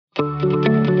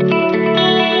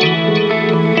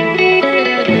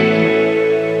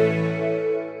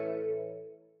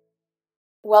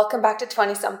Welcome back to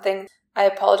 20-something. I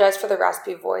apologize for the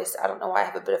raspy voice. I don't know why I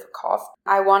have a bit of a cough.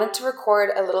 I wanted to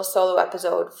record a little solo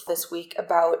episode this week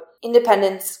about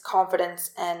independence,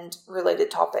 confidence, and related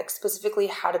topics, specifically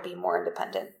how to be more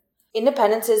independent.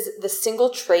 Independence is the single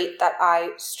trait that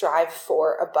I strive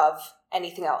for above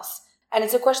anything else. And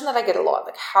it's a question that I get a lot,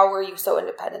 like, how are you so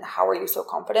independent? How are you so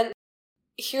confident?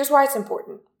 Here's why it's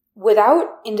important.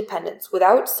 Without independence,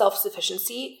 without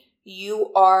self-sufficiency,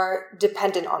 you are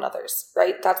dependent on others,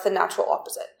 right? That's the natural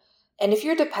opposite. And if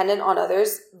you're dependent on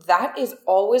others, that is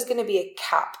always going to be a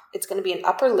cap. It's going to be an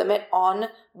upper limit on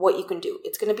what you can do.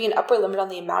 It's going to be an upper limit on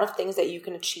the amount of things that you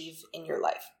can achieve in your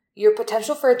life. Your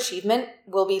potential for achievement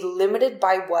will be limited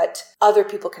by what other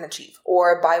people can achieve,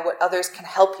 or by what others can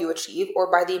help you achieve, or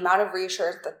by the amount of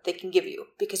reassurance that they can give you,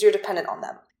 because you're dependent on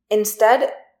them. Instead,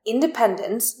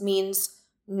 independence means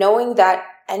knowing that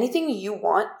anything you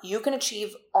want, you can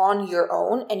achieve on your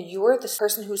own, and you are the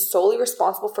person who's solely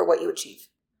responsible for what you achieve.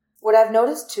 What I've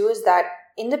noticed too is that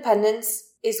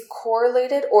independence is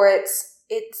correlated, or it's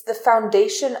the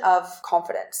foundation of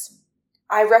confidence.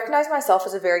 I recognize myself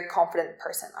as a very confident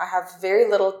person. I have very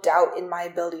little doubt in my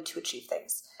ability to achieve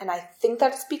things. And I think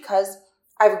that's because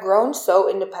I've grown so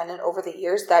independent over the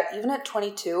years that even at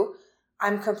 22,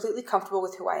 I'm completely comfortable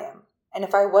with who I am. And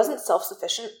if I wasn't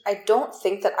self-sufficient, I don't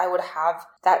think that I would have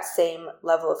that same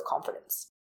level of confidence.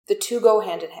 The two go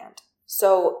hand in hand.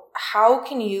 So how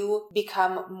can you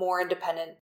become more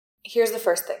independent? Here's the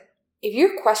first thing. If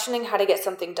you're questioning how to get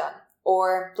something done,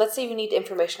 or let's say you need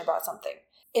information about something,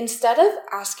 instead of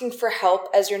asking for help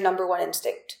as your number one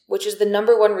instinct, which is the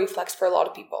number one reflex for a lot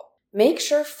of people, make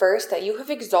sure first that you have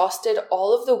exhausted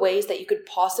all of the ways that you could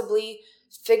possibly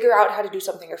figure out how to do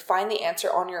something or find the answer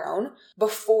on your own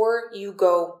before you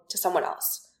go to someone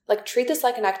else. Like, treat this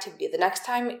like an activity. The next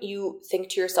time you think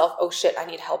to yourself, oh shit, I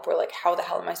need help, or like, how the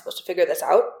hell am I supposed to figure this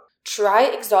out? Try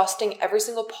exhausting every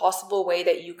single possible way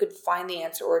that you could find the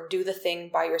answer or do the thing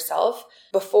by yourself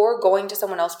before going to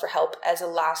someone else for help as a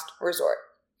last resort.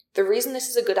 The reason this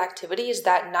is a good activity is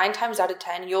that 9 times out of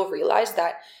 10, you'll realize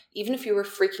that even if you were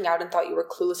freaking out and thought you were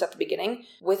clueless at the beginning,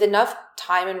 with enough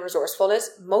time and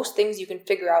resourcefulness, most things you can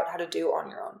figure out how to do on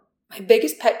your own. My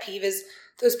biggest pet peeve is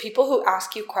those people who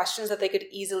ask you questions that they could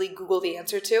easily Google the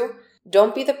answer to.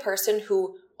 Don't be the person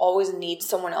who always needs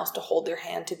someone else to hold their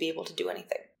hand to be able to do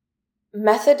anything.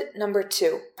 Method number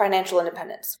 2, financial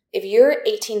independence. If you're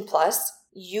 18 plus,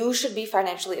 you should be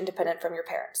financially independent from your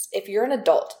parents. If you're an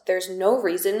adult, there's no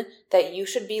reason that you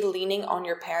should be leaning on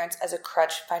your parents as a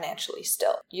crutch financially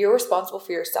still. You're responsible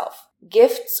for yourself.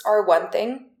 Gifts are one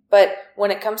thing, but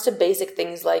when it comes to basic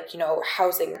things like,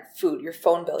 housing, food, your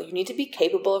phone bill, you need to be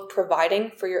capable of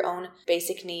providing for your own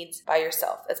basic needs by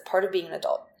yourself. That's part of being an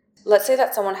adult. Let's say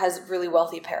that someone has really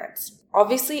wealthy parents.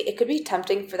 Obviously, it could be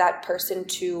tempting for that person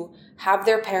to have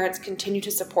their parents continue to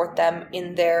support them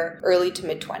in their early to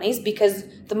mid-20s because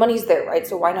the money's there, right?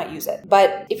 So why not use it?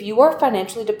 But if you are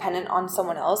financially dependent on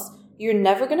someone else, you're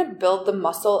never going to build the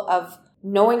muscle of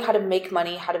knowing how to make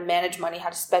money, how to manage money, how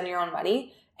to spend your own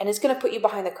money. And it's going to put you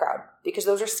behind the crowd because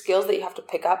those are skills that you have to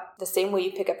pick up the same way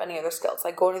you pick up any other skills,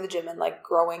 like going to the gym and like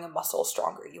growing a muscle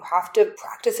stronger. You have to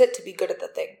practice it to be good at the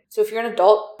thing. So if you're an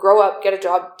adult, grow up, get a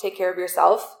job, take care of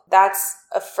yourself. That's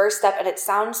a first step. And it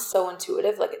sounds so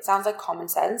intuitive. Like, it sounds like common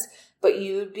sense, but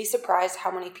you'd be surprised how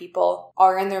many people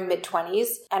are in their mid-20s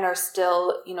and are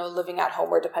still, living at home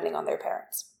or depending on their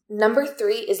parents. Number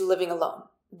 3 is living alone.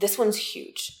 This one's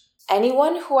huge.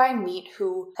 Anyone who I meet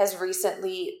who has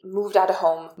recently moved out of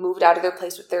home, moved out of their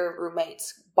place with their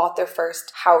roommates, bought their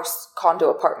first house, condo,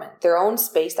 apartment, their own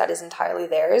space that is entirely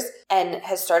theirs, and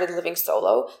has started living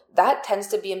solo, that tends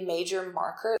to be a major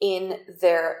marker in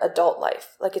their adult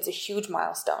life. Like, it's a huge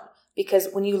milestone. Because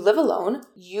when you live alone,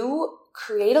 you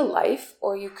create a life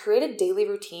or you create a daily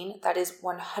routine that is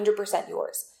 100%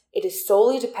 yours. It is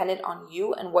solely dependent on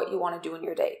you and what you want to do in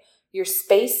your day. Your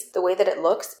space, the way that it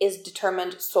looks, is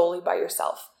determined solely by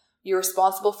yourself. You're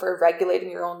responsible for regulating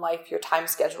your own life, your time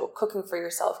schedule, cooking for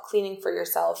yourself, cleaning for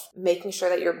yourself, making sure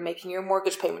that you're making your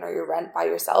mortgage payment or your rent by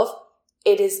yourself.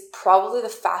 It is probably the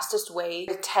fastest way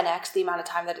to 10x the amount of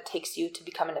time that it takes you to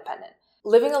become independent.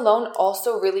 Living alone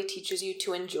also really teaches you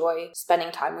to enjoy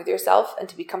spending time with yourself and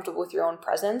to be comfortable with your own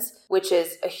presence, which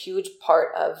is a huge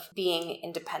part of being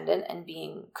independent and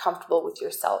being comfortable with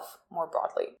yourself more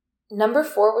broadly. Number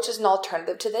 4, which is an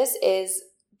alternative to this, is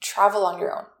travel on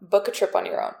your own. Book a trip on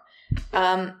your own.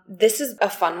 This is a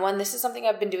fun one. This is something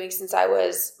I've been doing since I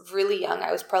was really young.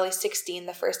 I was probably 16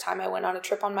 the first time I went on a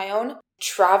trip on my own.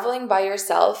 Traveling by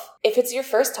yourself, if it's your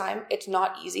first time, it's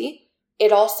not easy.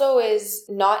 It also is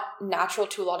not natural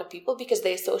to a lot of people because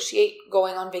they associate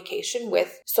going on vacation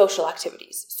with social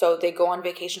activities. So they go on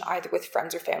vacation either with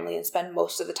friends or family and spend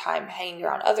most of the time hanging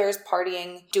around others,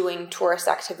 partying, doing tourist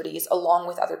activities along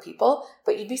with other people.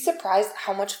 But you'd be surprised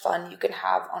how much fun you can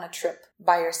have on a trip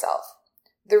by yourself.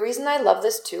 The reason I love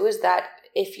this too is that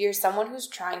if you're someone who's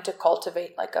trying to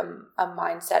cultivate like a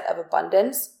mindset of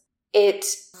abundance, it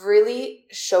really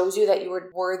shows you that you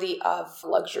are worthy of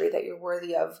luxury, that you're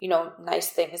worthy of, nice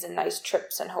things and nice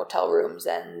trips and hotel rooms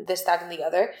and this, that, and the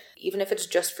other. Even if it's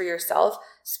just for yourself,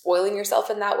 spoiling yourself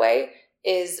in that way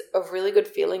is a really good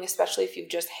feeling, especially if you've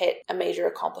just hit a major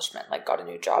accomplishment, like got a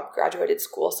new job, graduated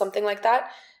school, something like that.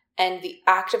 And the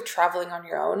act of traveling on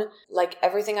your own, like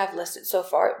everything I've listed so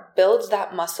far, builds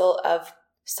that muscle of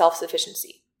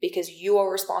self-sufficiency. Because you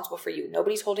are responsible for you.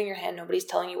 Nobody's holding your hand. Nobody's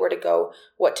telling you where to go,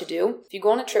 what to do. If you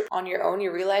go on a trip on your own,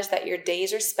 you realize that your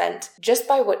days are spent just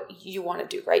by what you want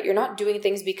to do, right? You're not doing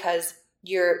things because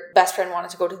your best friend wanted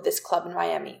to go to this club in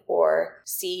Miami or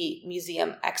see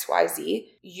museum XYZ.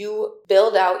 You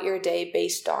build out your day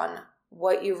based on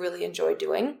what you really enjoy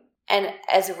doing. And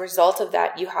as a result of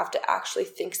that, you have to actually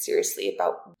think seriously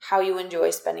about how you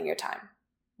enjoy spending your time.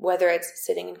 Whether it's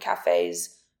sitting in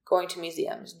cafes, going to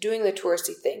museums, doing the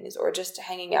touristy things, or just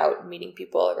hanging out, meeting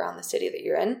people around the city that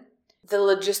you're in. The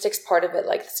logistics part of it,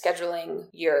 like scheduling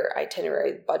your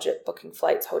itinerary, budget, booking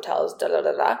flights, hotels,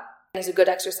 is a good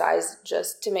exercise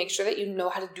just to make sure that you know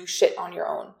how to do shit on your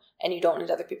own and you don't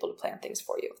need other people to plan things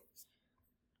for you.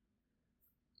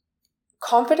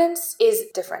 Confidence is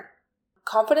different.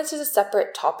 Confidence is a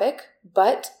separate topic,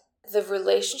 but the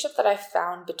relationship that I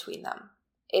found between them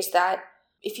is that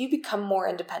if you become more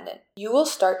independent, you will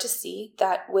start to see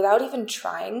that without even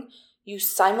trying, you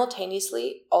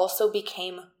simultaneously also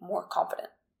became more confident.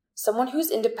 Someone who's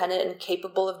independent and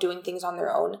capable of doing things on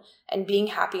their own and being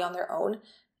happy on their own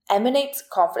emanates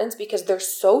confidence because they're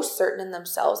so certain in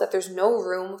themselves that there's no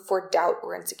room for doubt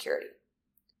or insecurity.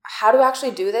 How to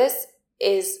actually do this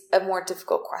is a more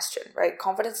difficult question, right?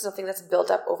 Confidence is something that's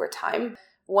built up over time.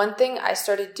 One thing I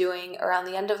started doing around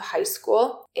the end of high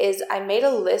school is I made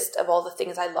a list of all the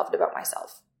things I loved about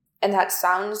myself. And that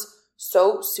sounds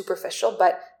so superficial,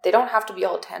 but they don't have to be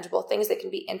all tangible things. They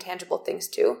can be intangible things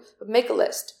too. But make a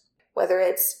list, whether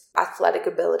it's athletic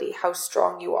ability, how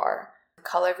strong you are, the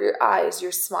color of your eyes,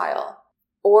 your smile,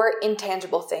 or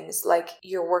intangible things like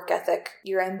your work ethic,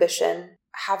 your ambition,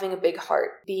 having a big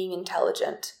heart, being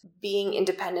intelligent, being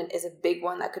independent is a big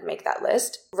one that could make that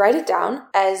list. Write it down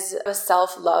as a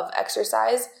self-love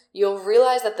exercise. You'll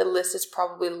realize that the list is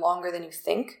probably longer than you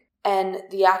think. And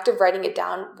the act of writing it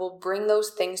down will bring those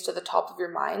things to the top of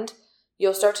your mind.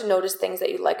 You'll start to notice things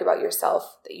that you like about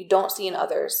yourself that you don't see in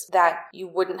others, that you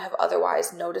wouldn't have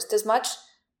otherwise noticed as much.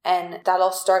 And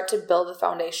that'll start to build the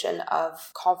foundation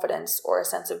of confidence or a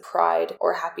sense of pride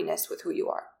or happiness with who you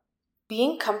are.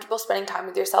 Being comfortable spending time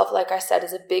with yourself, like I said,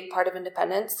 is a big part of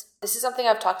independence. This is something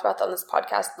I've talked about on this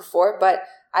podcast before, but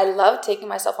I love taking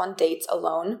myself on dates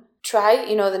alone. Try,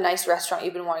 the nice restaurant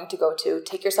you've been wanting to go to.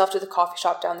 Take yourself to the coffee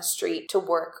shop down the street to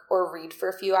work or read for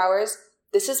a few hours.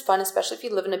 This is fun, especially if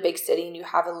you live in a big city and you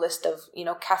have a list of,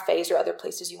 cafes or other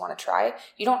places you want to try.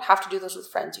 You don't have to do those with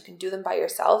friends. You can do them by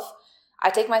yourself. I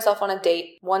take myself on a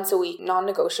date once a week,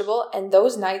 non-negotiable, and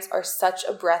those nights are such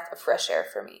a breath of fresh air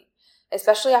for me.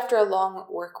 Especially after a long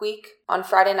work week. On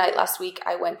Friday night last week,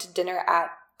 I went to dinner at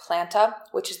Planta,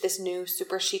 which is this new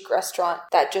super chic restaurant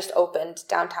that just opened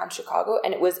downtown Chicago,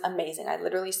 and it was amazing. I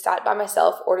literally sat by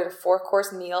myself, ordered a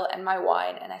 4-course meal and my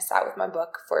wine, and I sat with my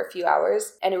book for a few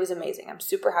hours, and it was amazing. I'm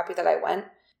super happy that I went.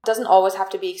 It doesn't always have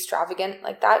to be extravagant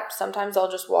like that. Sometimes I'll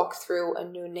just walk through a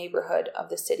new neighborhood of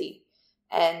the city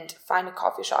and find a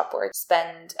coffee shop or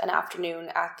spend an afternoon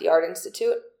at the Art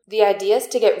Institute. The idea is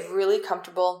to get really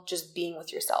comfortable just being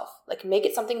with yourself. Like make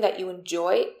it something that you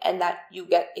enjoy and that you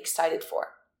get excited for.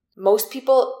 Most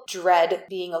people dread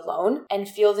being alone and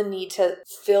feel the need to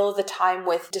fill the time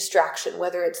with distraction,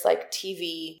 whether it's like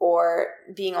TV or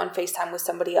being on FaceTime with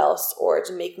somebody else or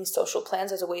just making social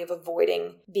plans as a way of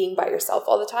avoiding being by yourself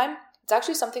all the time. It's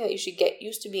actually something that you should get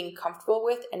used to being comfortable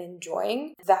with and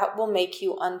enjoying. That will make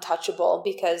you untouchable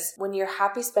because when you're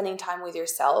happy spending time with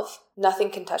yourself,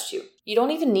 nothing can touch you. You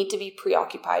don't even need to be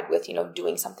preoccupied with,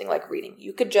 doing something like reading.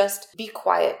 You could just be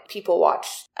quiet, people watch.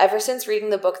 Ever since reading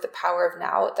the book, The Power of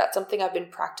Now, that's something I've been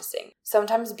practicing.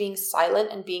 Sometimes being silent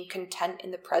and being content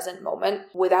in the present moment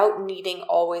without needing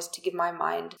always to give my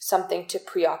mind something to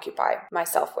preoccupy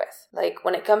myself with. Like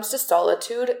when it comes to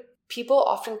solitude, People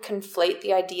often conflate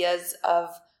the ideas of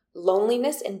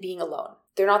loneliness and being alone.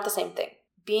 They're not the same thing.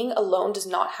 Being alone does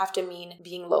not have to mean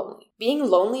being lonely. Being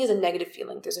lonely is a negative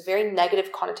feeling. There's a very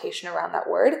negative connotation around that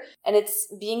word. And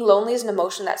being lonely is an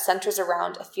emotion that centers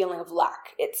around a feeling of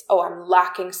lack. It's, oh, I'm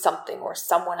lacking something or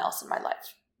someone else in my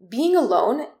life. Being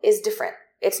alone is different.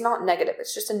 It's not negative.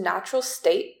 It's just a natural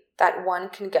state that one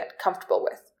can get comfortable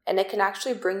with. And it can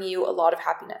actually bring you a lot of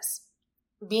happiness.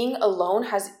 Being alone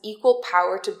has equal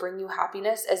power to bring you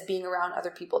happiness as being around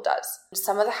other people does.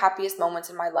 Some of the happiest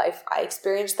moments in my life, I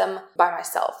experienced them by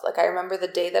myself. Like I remember the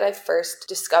day that I first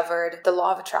discovered the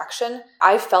law of attraction,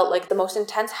 I felt like the most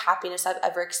intense happiness I've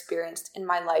ever experienced in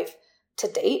my life to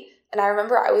date. And I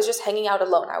remember I was just hanging out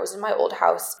alone. I was in my old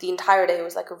house the entire day. It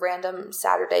was like a random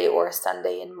Saturday or a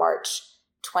Sunday in March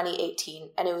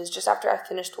 2018. And it was just after I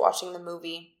finished watching the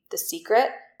movie The Secret.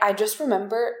 I just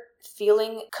remember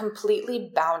feeling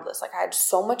completely boundless. Like I had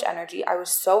so much energy. I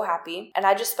was so happy. And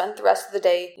I just spent the rest of the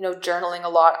day, journaling a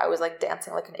lot. I was like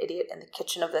dancing like an idiot in the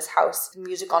kitchen of this house,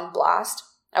 music on blast.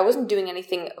 I wasn't doing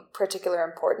anything of particular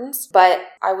importance, but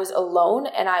I was alone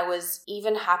and I was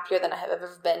even happier than I have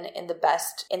ever been in the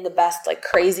best, like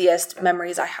craziest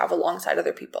memories I have alongside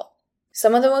other people.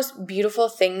 Some of the most beautiful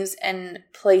things and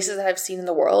places that I've seen in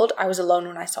the world, I was alone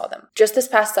when I saw them. Just this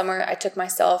past summer, I took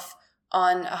myself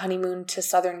on a honeymoon to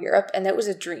Southern Europe, and that was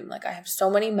a dream. Like I have so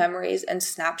many memories and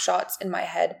snapshots in my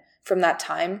head from that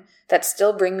time that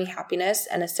still bring me happiness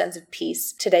and a sense of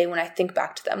peace today when I think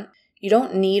back to them. You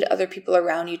don't need other people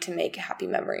around you to make happy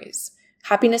memories.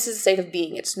 Happiness is a state of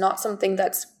being. It's not something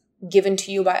that's given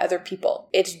to you by other people.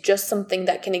 It's just something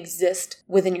that can exist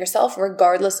within yourself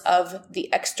regardless of the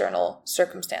external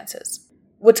circumstances.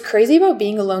 What's crazy about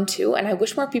being alone too, and I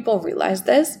wish more people realize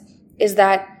this, is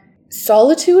that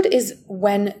solitude is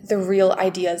when the real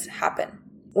ideas happen.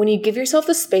 When you give yourself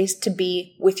the space to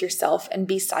be with yourself and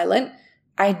be silent,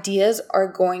 ideas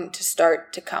are going to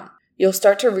start to come. You'll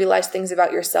start to realize things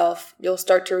about yourself. You'll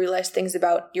start to realize things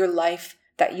about your life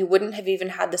that you wouldn't have even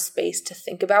had the space to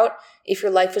think about if your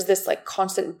life is this like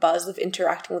constant buzz of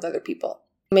interacting with other people.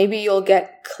 Maybe you'll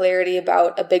get clarity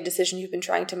about a big decision you've been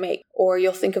trying to make, or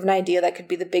you'll think of an idea that could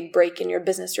be the big break in your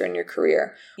business or in your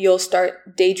career. You'll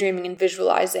start daydreaming and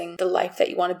visualizing the life that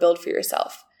you want to build for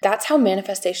yourself. That's how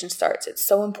manifestation starts. It's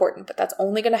so important, but that's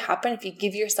only going to happen if you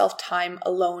give yourself time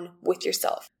alone with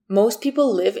yourself. Most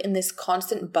people live in this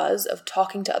constant buzz of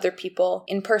talking to other people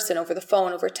in person, over the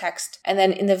phone, over text, and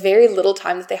then in the very little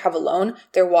time that they have alone,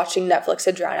 they're watching Netflix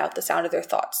to drown out the sound of their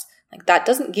thoughts. Like that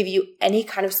doesn't give you any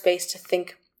kind of space to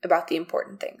think about the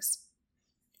important things.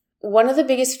 One of the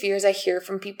biggest fears I hear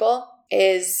from people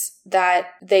is that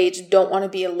they don't want to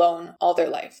be alone all their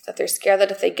life, that they're scared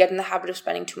that if they get in the habit of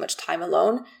spending too much time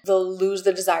alone, they'll lose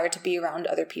the desire to be around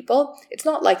other people. It's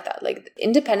not like that. Like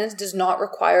independence does not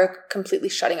require completely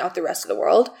shutting out the rest of the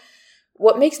world.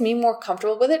 What makes me more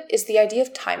comfortable with it is the idea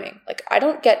of timing. Like I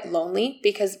don't get lonely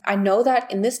because I know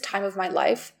that in this time of my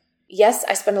life, yes,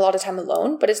 I spend a lot of time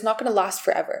alone, but it's not going to last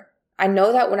forever. I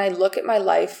know that when I look at my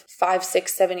life 5,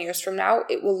 6, 7 years from now,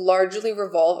 it will largely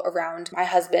revolve around my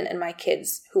husband and my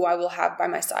kids who I will have by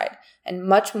my side. And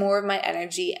much more of my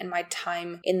energy and my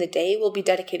time in the day will be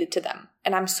dedicated to them.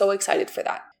 And I'm so excited for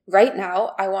that. Right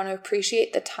now, I want to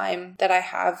appreciate the time that I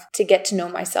have to get to know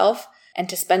myself and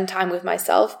to spend time with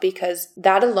myself, because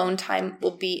that alone time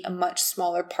will be a much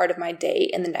smaller part of my day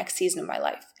in the next season of my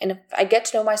life. And if I get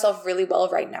to know myself really well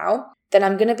right now, then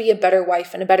I'm going to be a better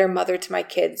wife and a better mother to my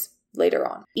kids later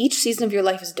on. Each season of your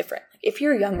life is different. If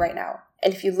you're young right now,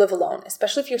 and if you live alone,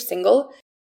 especially if you're single,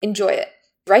 enjoy it.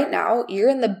 Right now, you're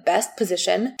in the best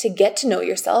position to get to know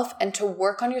yourself and to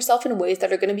work on yourself in ways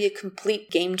that are going to be a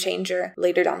complete game changer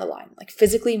later down the line, like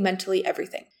physically, mentally,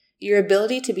 everything. Your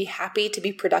ability to be happy, to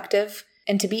be productive,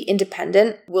 and to be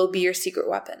independent will be your secret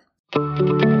weapon.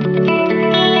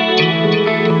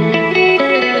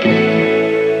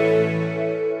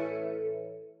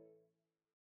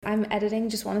 I'm editing,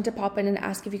 just wanted to pop in and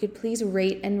ask if you could please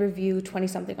rate and review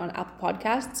 20-something on Apple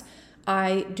Podcasts.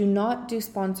 I do not do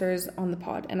sponsors on the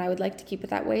pod, and I would like to keep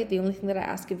it that way. The only thing that I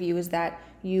ask of you is that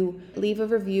you leave a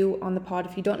review on the pod.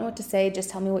 If you don't know what to say, just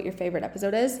tell me what your favorite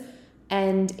episode is.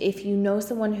 And if you know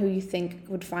someone who you think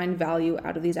would find value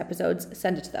out of these episodes,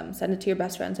 send it to them. Send it to your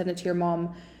best friend, send it to your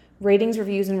mom. Ratings,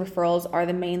 reviews, and referrals are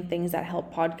the main things that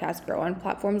help podcasts grow on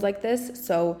platforms like this.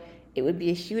 So it would be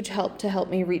a huge help to help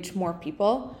me reach more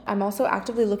people. I'm also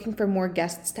actively looking for more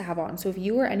guests to have on. So if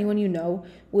you or anyone you know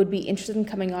would be interested in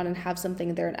coming on and have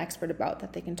something they're an expert about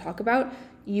that they can talk about,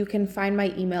 you can find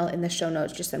my email in the show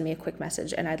notes. Just send me a quick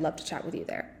message and I'd love to chat with you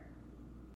there.